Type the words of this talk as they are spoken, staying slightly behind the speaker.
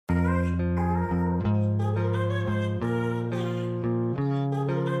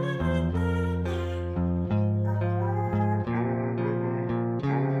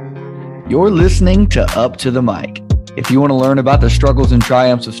You're listening to Up to the Mic. If you want to learn about the struggles and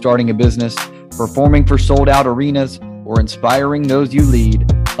triumphs of starting a business, performing for sold-out arenas, or inspiring those you lead,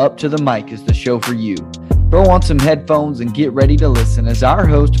 Up to the Mic is the show for you. Throw on some headphones and get ready to listen as our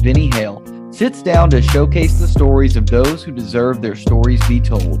host, Vinny Hale, sits down to showcase the stories of those who deserve their stories be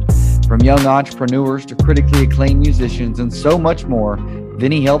told. From young entrepreneurs to critically acclaimed musicians and so much more,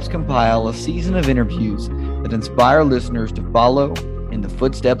 Vinny helps compile a season of interviews that inspire listeners to follow in the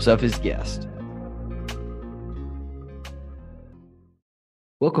footsteps of his guest.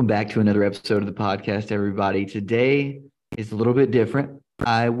 Welcome back to another episode of the podcast, everybody. Today is a little bit different.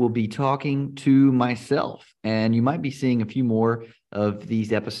 I will be talking to myself, and you might be seeing a few more of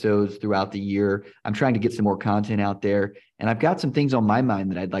these episodes throughout the year. I'm trying to get some more content out there, and I've got some things on my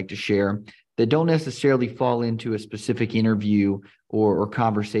mind that I'd like to share that don't necessarily fall into a specific interview or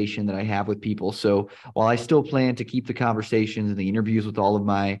conversation that I have with people. So while I still plan to keep the conversations and the interviews with all of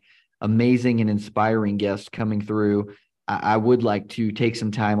my amazing and inspiring guests coming through, I would like to take some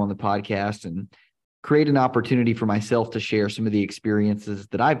time on the podcast and create an opportunity for myself to share some of the experiences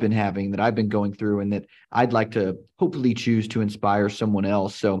that I've been having, that I've been going through, and that I'd like to hopefully choose to inspire someone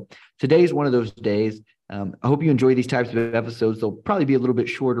else. So today's one of those days. I hope you enjoy these types of episodes. They'll probably be a little bit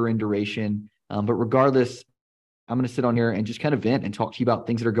shorter in duration, but regardless, I'm going to sit on here and just kind of vent and talk to you about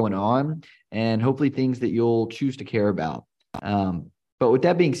things that are going on and hopefully things that you'll choose to care about. But with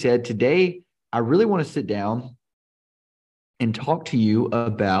that being said, today, I really want to sit down and talk to you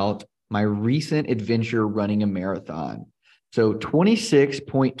about my recent adventure running a marathon. So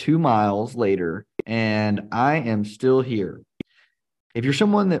 26.2 miles later, and I am still here. If you're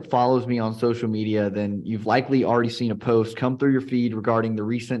someone that follows me on social media, then you've likely already seen a post come through your feed regarding the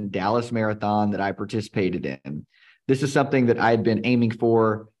recent Dallas Marathon that I participated in. This is something that I had been aiming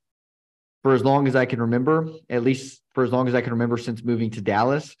for as long as I can remember, at least for as long as I can remember since moving to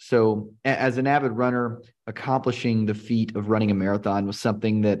Dallas. So as an avid runner, accomplishing the feat of running a marathon was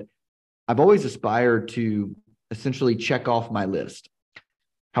something that I've always aspired to essentially check off my list.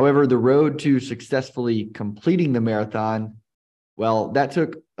 However, the road to successfully completing the marathon, well, that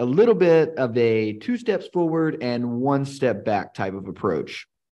took a little bit of a 2 steps forward and 1 step back type of approach.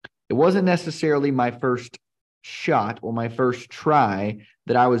 It wasn't necessarily my first shot or my first try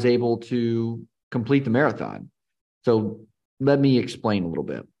that I was able to complete the marathon. So let me explain a little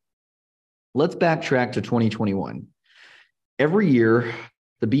bit. Let's backtrack to 2021. Every year,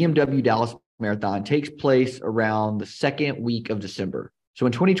 the BMW Dallas Marathon takes place around the second week of December. So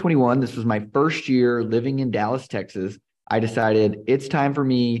in 2021, this was my first year living in Dallas, Texas. I decided it's time for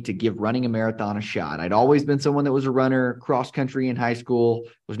me to give running a marathon a shot. I'd always been someone that was a runner, cross country in high school,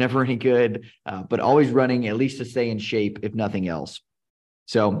 was never any good, but always running at least to stay in shape, if nothing else.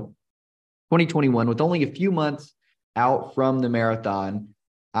 So 2021, with only a few months out from the marathon,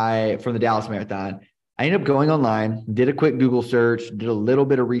 from the Dallas Marathon, I ended up going online, did a quick Google search, did a little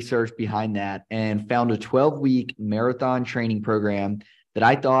bit of research behind that, and found a 12-week marathon training program that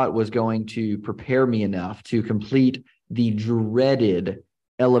I thought was going to prepare me enough to complete the dreaded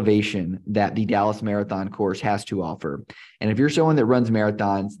elevation that the Dallas Marathon course has to offer. And if you're someone that runs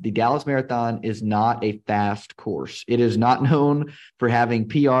marathons, the Dallas Marathon is not a fast course. It is not known for having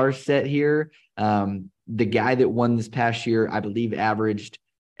PRs set here. The guy that won this past year, I believe, averaged,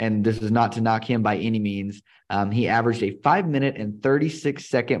 and this is not to knock him by any means, he averaged a 5-minute and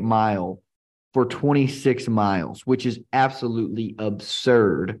 36-second mile for 26 miles, which is absolutely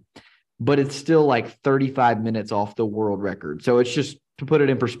absurd. But it's still like 35 minutes off the world record. So it's just to put it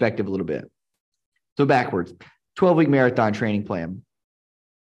in perspective a little bit. So backwards, 12-week marathon training plan.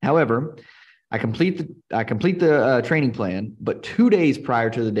 However, I complete the training plan, but 2 days prior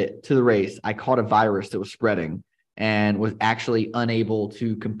to the race, I caught a virus that was spreading and was actually unable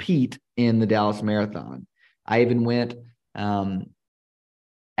to compete in the Dallas Marathon. I even went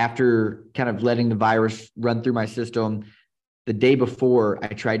after kind of letting the virus run through my system. The day before, I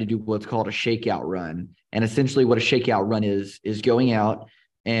tried to do what's called a shakeout run. And essentially what a shakeout run is going out,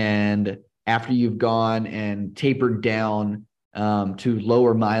 and after you've gone and tapered down to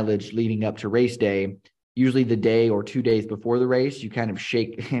lower mileage leading up to race day, usually the day or 2 days before the race, you kind of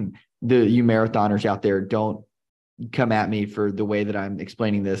shake. And you marathoners out there, don't come at me for the way that I'm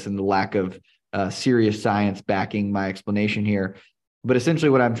explaining this and the lack of serious science backing my explanation here. But essentially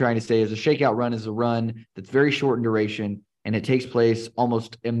what I'm trying to say is a shakeout run is a run that's very short in duration, and it takes place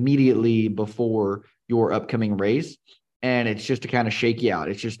almost immediately before your upcoming race. And it's just to kind of shake you out.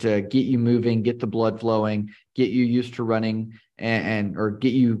 It's just to get you moving, get the blood flowing, get you used to running, or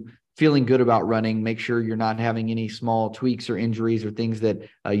get you feeling good about running. Make sure you're not having any small tweaks or injuries or things that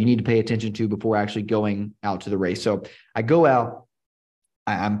you need to pay attention to before actually going out to the race. So I go out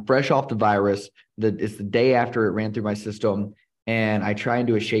I'm fresh off the virus. It's the day after it ran through my system, and I try and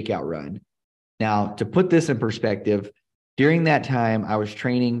do a shakeout run. Now, to put this in perspective, during that time, I was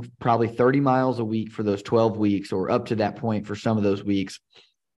training probably 30 miles a week for those 12 weeks, or up to that point for some of those weeks.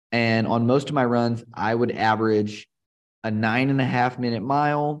 And on most of my runs, I would average a 9.5 minute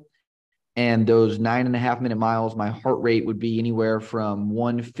mile. And those 9.5 minute miles, my heart rate would be anywhere from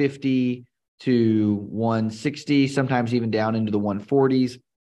 150 to 160, sometimes even down into the 140s.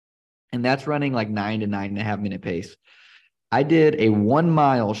 And that's running like 9 to 9.5 minute pace. I did a 1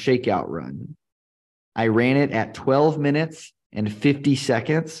 mile shakeout run. I ran it at 12 minutes and 50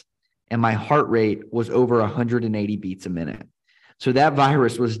 seconds, and my heart rate was over 180 beats a minute. So that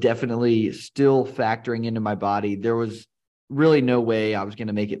virus was definitely still factoring into my body. There was really no way I was going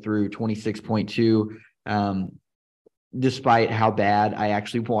to make it through 26.2, despite how bad I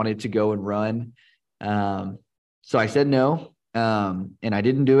actually wanted to go and run. So I said no, and I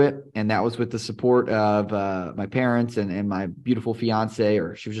didn't do it. And that was with the support of my parents and my beautiful fiance,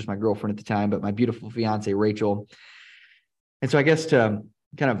 or she was just my girlfriend at the time, but my beautiful fiance, Rachel. And so I guess to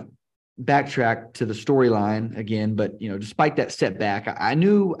kind of backtrack to the storyline again, but despite that setback, I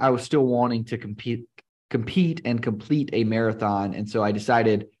knew I was still wanting to compete and complete a marathon. And so I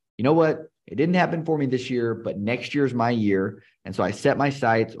decided, you know what? It didn't happen for me this year, but next year's my year. And so I set my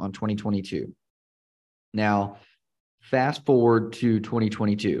sights on 2022. Now, fast forward to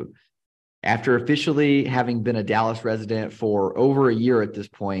 2022. After officially having been a Dallas resident for over a year at this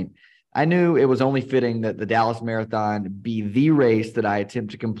point, I knew it was only fitting that the Dallas Marathon be the race that I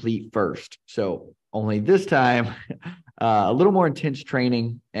attempt to complete first. So only this time, a little more intense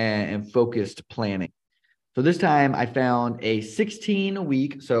training and focused planning. So this time I found a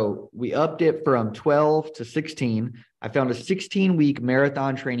 16-week, so we upped it from 12 to 16. I found a 16-week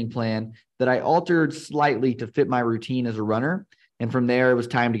marathon training plan that I altered slightly to fit my routine as a runner. And from there, it was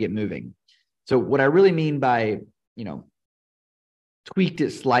time to get moving. So what I really mean by, tweaked it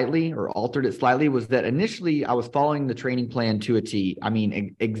slightly or altered it slightly was that initially I was following the training plan to a T. I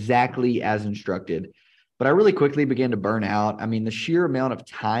mean, exactly as instructed. But I really quickly began to burn out. I mean, the sheer amount of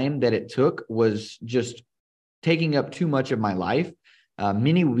time that it took was just taking up too much of my life.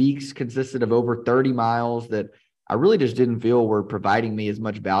 Many weeks consisted of over 30 miles that I really just didn't feel were providing me as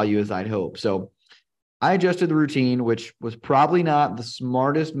much value as I'd hoped. So I adjusted the routine, which was probably not the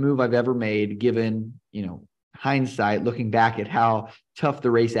smartest move I've ever made, given, hindsight, looking back at how tough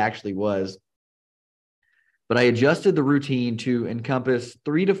the race actually was. But I adjusted the routine to encompass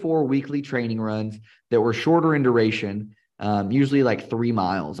 3 to 4 weekly training runs that were shorter in duration, usually like 3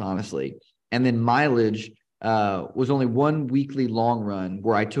 miles, honestly. And then mileage was only 1 weekly long run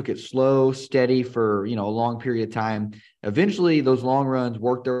where I took it slow, steady for, a long period of time. Eventually, those long runs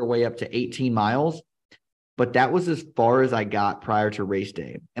worked their way up to 18 miles. But that was as far as I got prior to race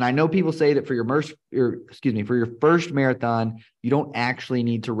day. And I know people say that for your first marathon, you don't actually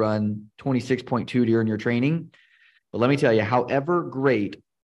need to run 26.2 during your training. But let me tell you, however great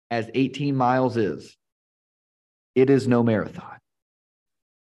as 18 miles is, it is no marathon.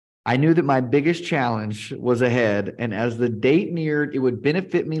 I knew that my biggest challenge was ahead, and as the date neared, it would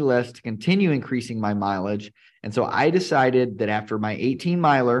benefit me less to continue increasing my mileage. And so I decided that after my 18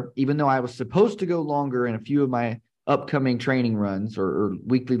 miler, even though I was supposed to go longer in a few of my upcoming training runs or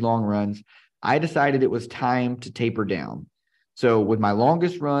weekly long runs, I decided it was time to taper down. So with my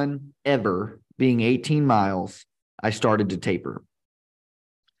longest run ever being 18 miles, I started to taper.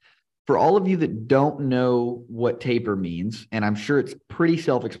 For all of you that don't know what taper means, and I'm sure it's pretty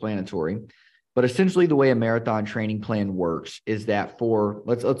self-explanatory, but essentially the way a marathon training plan works is that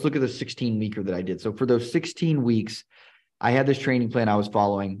let's look at the 16-weeker that I did. So for those 16 weeks, I had this training plan I was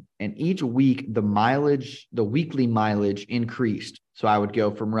following, and each week the weekly mileage increased. So I would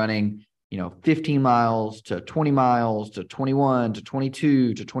go from running, 15 miles to 20 miles to 21 to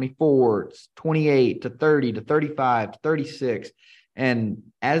 22 to 24, 28 to 30 to 35 to 36. And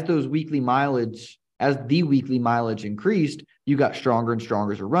as the weekly mileage increased, you got stronger and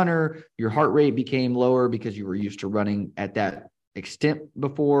stronger as a runner. Your heart rate became lower because you were used to running at that extent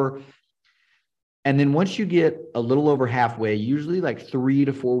before. And then once you get a little over halfway, usually like 3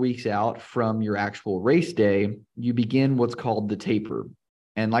 to 4 weeks out from your actual race day, you begin what's called the taper.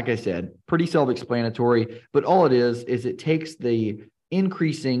 And like I said, pretty self-explanatory, but all it is it takes the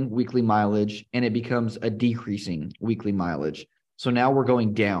increasing weekly mileage and it becomes a decreasing weekly mileage. So now we're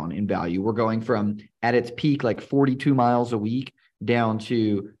going down in value. We're going from at its peak, like 42 miles a week down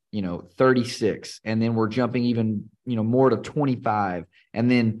to, 36. And then we're jumping even, more to 25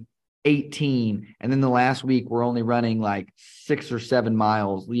 and then 18. And then the last week, we're only running like 6 or 7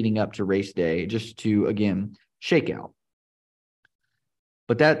 miles leading up to race day just to, again, shake out.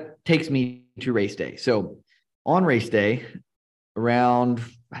 But that takes me to race day. So on race day, around,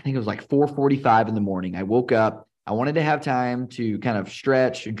 I think it was like 4:45 in the morning, I woke up. I wanted to have time to kind of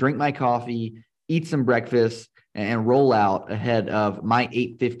stretch, drink my coffee, eat some breakfast, and roll out ahead of my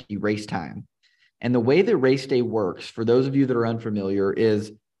 8:50 race time. And the way that race day works, for those of you that are unfamiliar,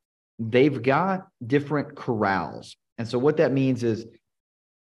 is they've got different corrals. And so what that means is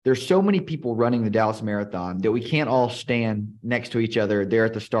there's so many people running the Dallas Marathon that we can't all stand next to each other there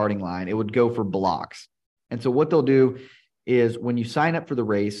at the starting line. It would go for blocks. And so what they'll do is when you sign up for the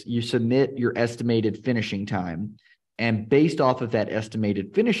race, you submit your estimated finishing time. And based off of that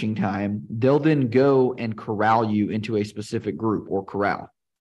estimated finishing time, they'll then go and corral you into a specific group or corral.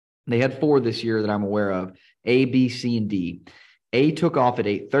 They had 4 this year that I'm aware of: A, B, C, and D. A took off at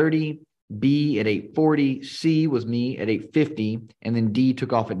 8:30, B at 8:40, C was me at 8:50, and then D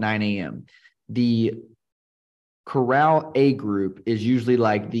took off at 9 a.m. The corral A group is usually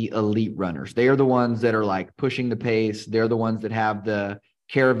like the elite runners. They are the ones that are like pushing the pace. They're the ones that have the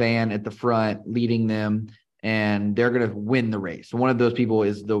caravan at the front leading them, and they're going to win the race. One of those people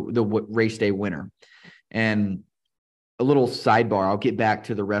is the race day winner. And a little sidebar, I'll get back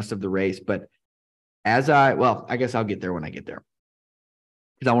to the rest of the race, but I guess I'll get there when I get there,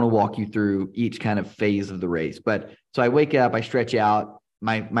 because I want to walk you through each kind of phase of the race. But so I wake up, I stretch out.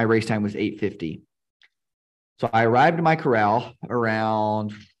 My race time was 8:50. So I arrived at my corral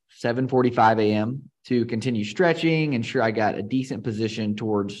around 7:45 a.m. to continue stretching, ensure I got a decent position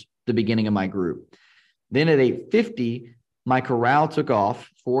towards the beginning of my group. Then at 8:50, my corral took off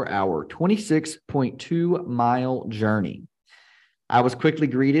for our 26.2-mile journey. I was quickly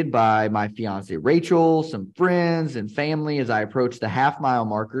greeted by my fiance, Rachel, some friends and family as I approached the half-mile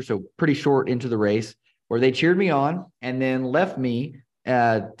marker, so pretty short into the race, where they cheered me on and then left me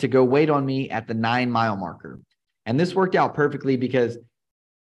to go wait on me at the 9-mile marker. And this worked out perfectly because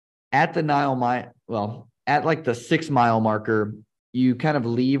at the at like the 6-mile marker, you kind of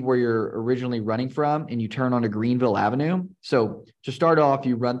leave where you're originally running from and you turn onto Greenville Avenue. So to start off,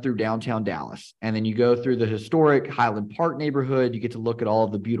 you run through downtown Dallas, and then you go through the historic Highland Park neighborhood. You get to look at all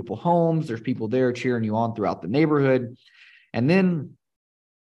of the beautiful homes. There's people there cheering you on throughout the neighborhood. And then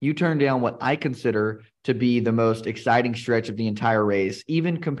you turn down what I consider to be the most exciting stretch of the entire race,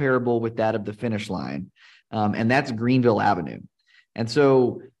 even comparable with that of the finish line. And that's Greenville Avenue. And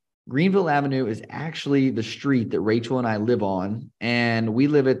so Greenville Avenue is actually the street that Rachel and I live on, and we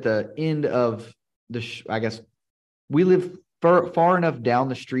live at the end of we live far enough down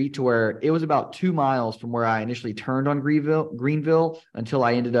the street to where it was about 2 miles from where I initially turned on Greenville until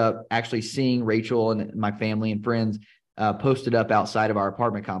I ended up actually seeing Rachel and my family and friends posted up outside of our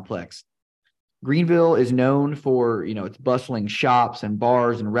apartment complex. Greenville is known for, its bustling shops and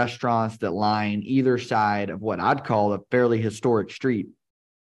bars and restaurants that line either side of what I'd call a fairly historic street.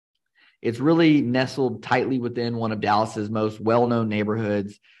 It's really nestled tightly within one of Dallas's most well-known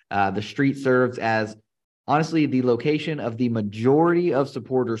neighborhoods. The street serves as, honestly, the location of the majority of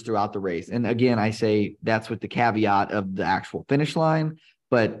supporters throughout the race. And again, I say that's with the caveat of the actual finish line,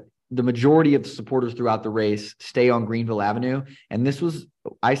 but the majority of the supporters throughout the race stay on Greenville Avenue. And this was,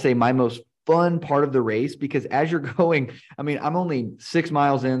 I say, my most fun part of the race, because as you're going, I'm only 6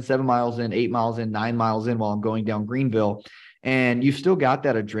 miles in, 7 miles in, 8 miles in, 9 miles in while I'm going down Greenville. And you've still got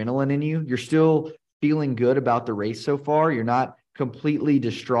that adrenaline in you. You're still feeling good about the race so far. You're not completely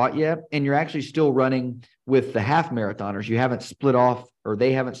distraught yet. And you're actually still running with the half marathoners. You haven't split off, or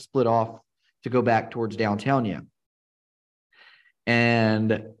they haven't split off to go back towards downtown yet.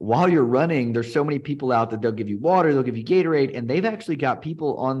 And while you're running, there's so many people out that they'll give you water, they'll give you Gatorade, and they've actually got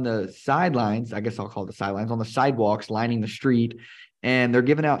people on the sidelines, I guess I'll call it the sidelines, on the sidewalks lining the street, and they're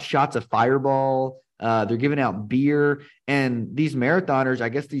giving out shots of Fireball. They're giving out beer, and these marathoners, I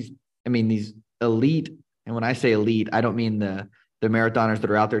guess these elite, and when I say elite, I don't mean the marathoners that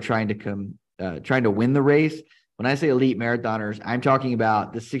are out there trying to win the race. When I say elite marathoners, I'm talking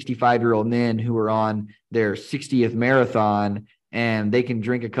about the 65-year-old men who are on their 60th marathon, and they can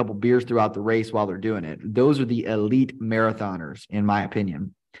drink a couple beers throughout the race while they're doing it. Those are the elite marathoners, in my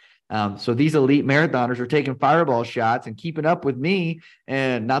opinion. So these elite marathoners are taking Fireball shots and keeping up with me.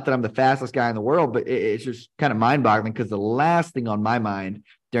 And not that I'm the fastest guy in the world, but it's just kind of mind-boggling, because the last thing on my mind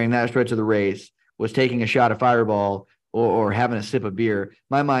during that stretch of the race was taking a shot of Fireball or having a sip of beer.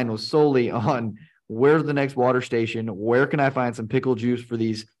 My mind was solely on where's the next water station, where can I find some pickle juice for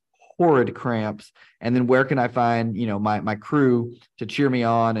these horrid cramps, and then where can I find, my crew to cheer me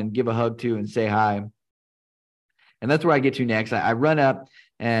on and give a hug to and say hi. And that's where I get to next. I run up,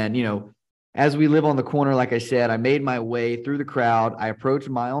 and, as we live on the corner, like I said, I made my way through the crowd. I approached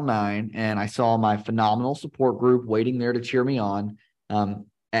mile 9, and I saw my phenomenal support group waiting there to cheer me on.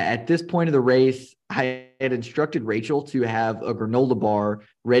 At this point of the race, I had instructed Rachel to have a granola bar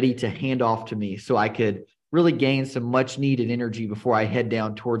ready to hand off to me so I could really gain some much needed energy before I head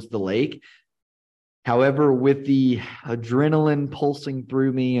down towards the lake. However, with the adrenaline pulsing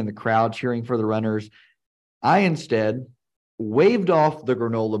through me and the crowd cheering for the runners, I instead waved off the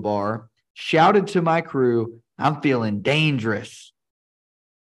granola bar, shouted to my crew, "I'm feeling dangerous."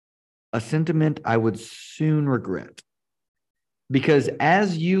 A sentiment I would soon regret. Because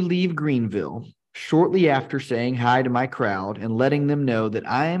as you leave Greenville, shortly after saying hi to my crowd and letting them know that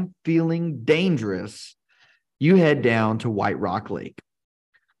I am feeling dangerous, you head down to White Rock Lake.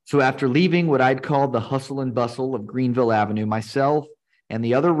 So after leaving what I'd call the hustle and bustle of Greenville Avenue, myself and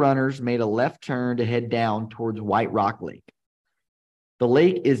the other runners made a left turn to head down towards White Rock Lake. The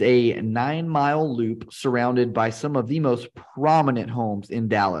lake is a 9-mile loop surrounded by some of the most prominent homes in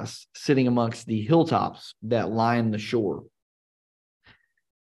Dallas, sitting amongst the hilltops that line the shore.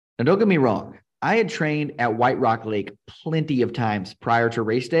 Now, don't get me wrong. I had trained at White Rock Lake plenty of times prior to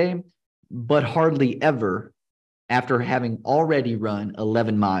race day, but hardly ever after having already run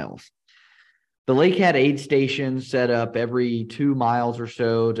 11 miles. The lake had aid stations set up every 2 miles or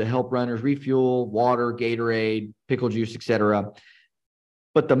so to help runners refuel, water, Gatorade, pickle juice, etc.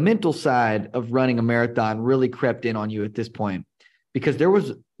 But the mental side of running a marathon really crept in on you at this point because there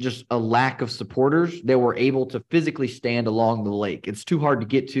was just a lack of supporters that were able to physically stand along the lake. It's too hard to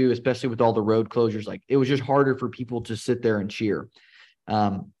get to, especially with all the road closures. Like, it was just harder for people to sit there and cheer.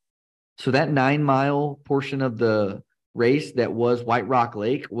 So that 9-mile portion of the race that was White Rock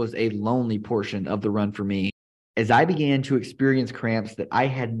Lake was a lonely portion of the run for me, as I began to experience cramps that I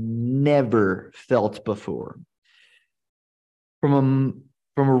had never felt before. From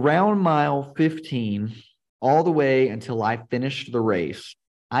around mile 15 all the way until I finished the race,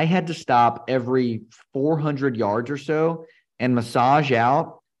 I had to stop every 400 yards or so and massage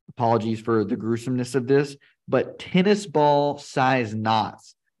out, apologies for the gruesomeness of this, but tennis ball size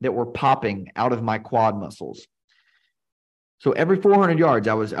knots that were popping out of my quad muscles. So every 400 yards,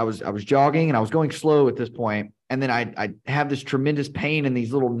 I was jogging and I was going slow at this point, and then I'd have this tremendous pain, and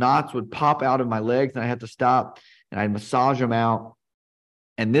these little knots would pop out of my legs, and I had to stop and I'd massage them out.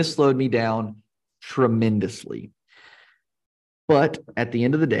 And this slowed me down tremendously. But at the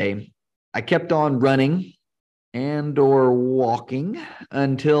end of the day, I kept on running and or walking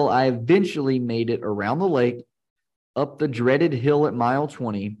until I eventually made it around the lake, up the dreaded hill at mile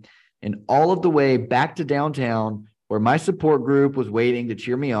 20, and all of the way back to downtown, where my support group was waiting to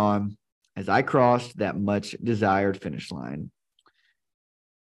cheer me on as I crossed that much desired finish line.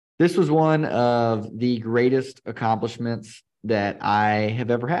 This was one of the greatest accomplishments that I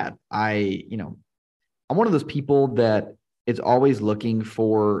have ever had. I'm one of those people that is always looking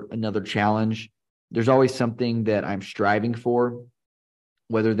for another challenge. There's always something that I'm striving for,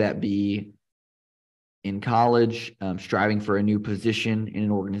 whether that be in college, striving for a new position in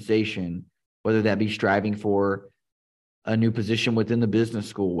an organization, whether that be striving for a new position within the business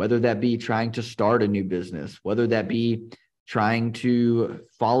school, whether that be trying to start a new business, whether that be trying to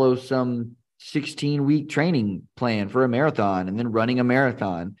follow some 16-week training plan for a marathon and then running a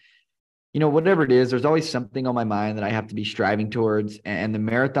marathon. Whatever it is, there's always something on my mind that I have to be striving towards. And the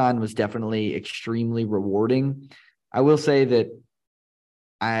marathon was definitely extremely rewarding. I will say that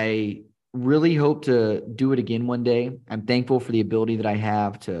I really hope to do it again one day. I'm thankful for the ability that I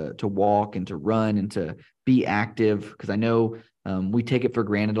have to walk and to run and to be active, because I know we take it for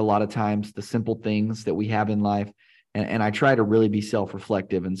granted a lot of times, the simple things that we have in life. And I try to really be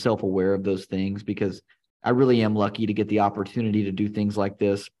self-reflective and self-aware of those things, because I really am lucky to get the opportunity to do things like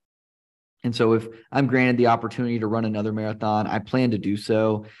this. And so if I'm granted the opportunity to run another marathon, I plan to do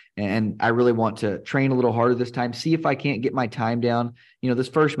so. And I really want to train a little harder this time, see if I can't get my time down. This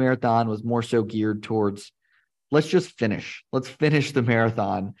first marathon was more so geared towards, let's just finish. Let's finish the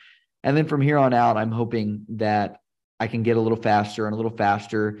marathon. And then from here on out, I'm hoping that I can get a little faster and a little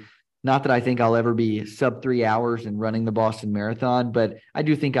faster. Not that I think I'll ever be sub 3 hours in running the Boston Marathon, but I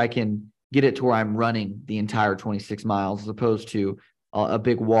do think I can get it to where I'm running the entire 26 miles as opposed to a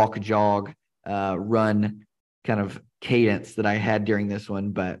big walk, jog, run kind of cadence that I had during this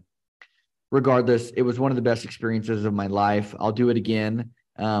one. But regardless, it was one of the best experiences of my life. I'll do it again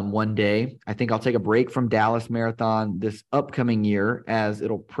one day. I think I'll take a break from Dallas Marathon this upcoming year, as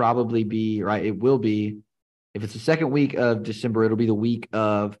it'll probably be, right, it will be, if it's the second week of December, it'll be the week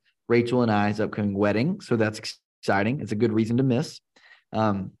of Rachel and I's upcoming wedding. So that's exciting. It's a good reason to miss.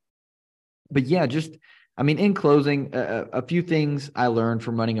 But yeah, in closing, a few things I learned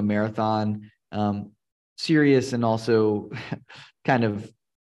from running a marathon, serious and also kind of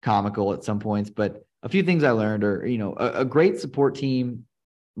comical at some points. But a few things I learned are, a great support team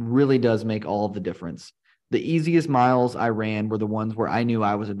really does make all of the difference. The easiest miles I ran were the ones where I knew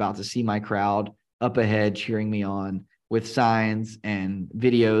I was about to see my crowd up ahead cheering me on with signs and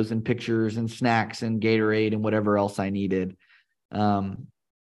videos and pictures and snacks and Gatorade and whatever else I needed.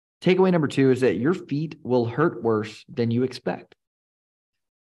 Takeaway number 2 is that your feet will hurt worse than you expect.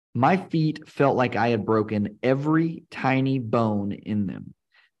 My feet felt like I had broken every tiny bone in them.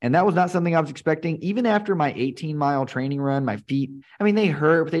 And that was not something I was expecting. Even after my 18-mile training run, my feet, they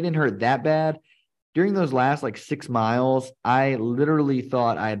hurt, but they didn't hurt that bad. During those last 6 miles, I literally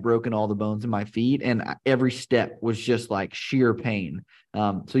thought I had broken all the bones in my feet, and every step was just like sheer pain.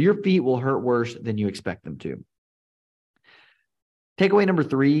 So your feet will hurt worse than you expect them to. Takeaway number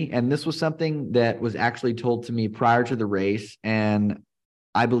 3, and this was something that was actually told to me prior to the race, and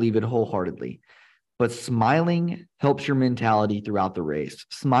I believe it wholeheartedly. But smiling helps your mentality throughout the race.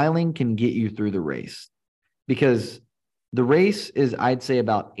 Smiling can get you through the race because the race is, I'd say,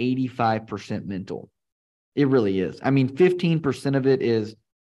 about 85% mental. It really is. 15% of it is,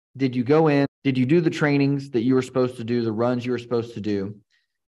 did you go in? Did you do the trainings that you were supposed to do, the runs you were supposed to do?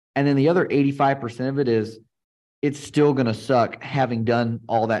 And then the other 85% of it is, it's still going to suck having done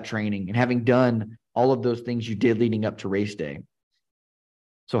all that training and having done all of those things you did leading up to race day.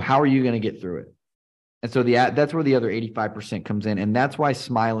 So how are you going to get through it? And so that's where the other 85% comes in. And that's why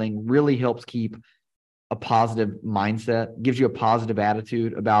smiling really helps keep a positive mindset, gives you a positive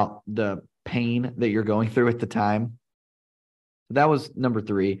attitude about the pain that you're going through at the time. That was number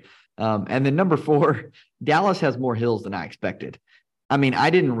 3. And then number 4, Dallas has more hills than I expected. I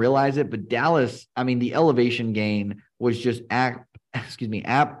didn't realize it, but Dallas, the elevation gain was just absolutely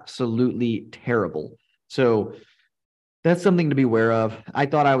terrible. So that's something to be aware of. I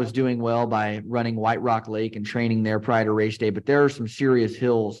thought I was doing well by running White Rock Lake and training there prior to race day, but there are some serious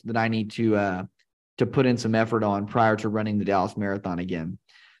hills that I need to put in some effort on prior to running the Dallas Marathon again.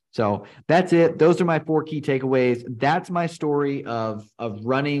 So that's it. Those are my 4 key takeaways. That's my story of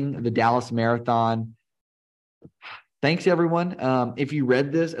running the Dallas Marathon. Thanks, everyone. If you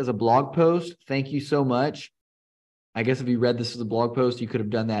read this as a blog post, thank you so much. I guess if you read this as a blog post, you could have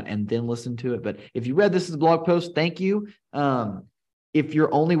done that and then listened to it. But if you read this as a blog post, thank you. If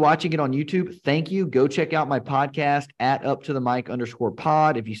you're only watching it on YouTube, thank you. Go check out my podcast at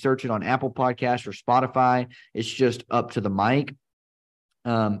 @UpToTheMic_pod. If you search it on Apple Podcasts or Spotify, it's just Up to the Mic.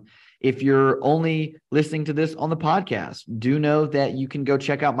 If you're only listening to this on the podcast, do know that you can go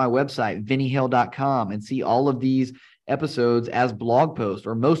check out my website, vinnyhale.com, and see all of these episodes as blog posts,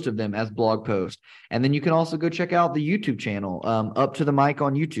 or most of them as blog posts. And then you can also go check out the YouTube channel, Up to the Mic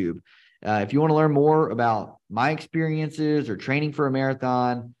on YouTube. If you want to learn more about my experiences or training for a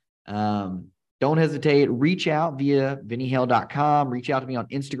marathon, don't hesitate. Reach out via vinnyhale.com. Reach out to me on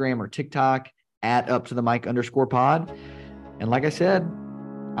Instagram or TikTok at @UpToTheMic_pod. And like I said,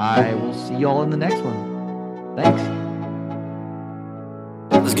 I will see y'all in the next one. Thanks.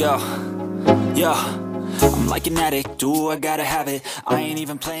 Let's go. Yeah. I'm like an addict, do I gotta have it. I ain't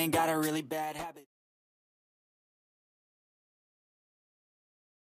even playing, got a really bad habit.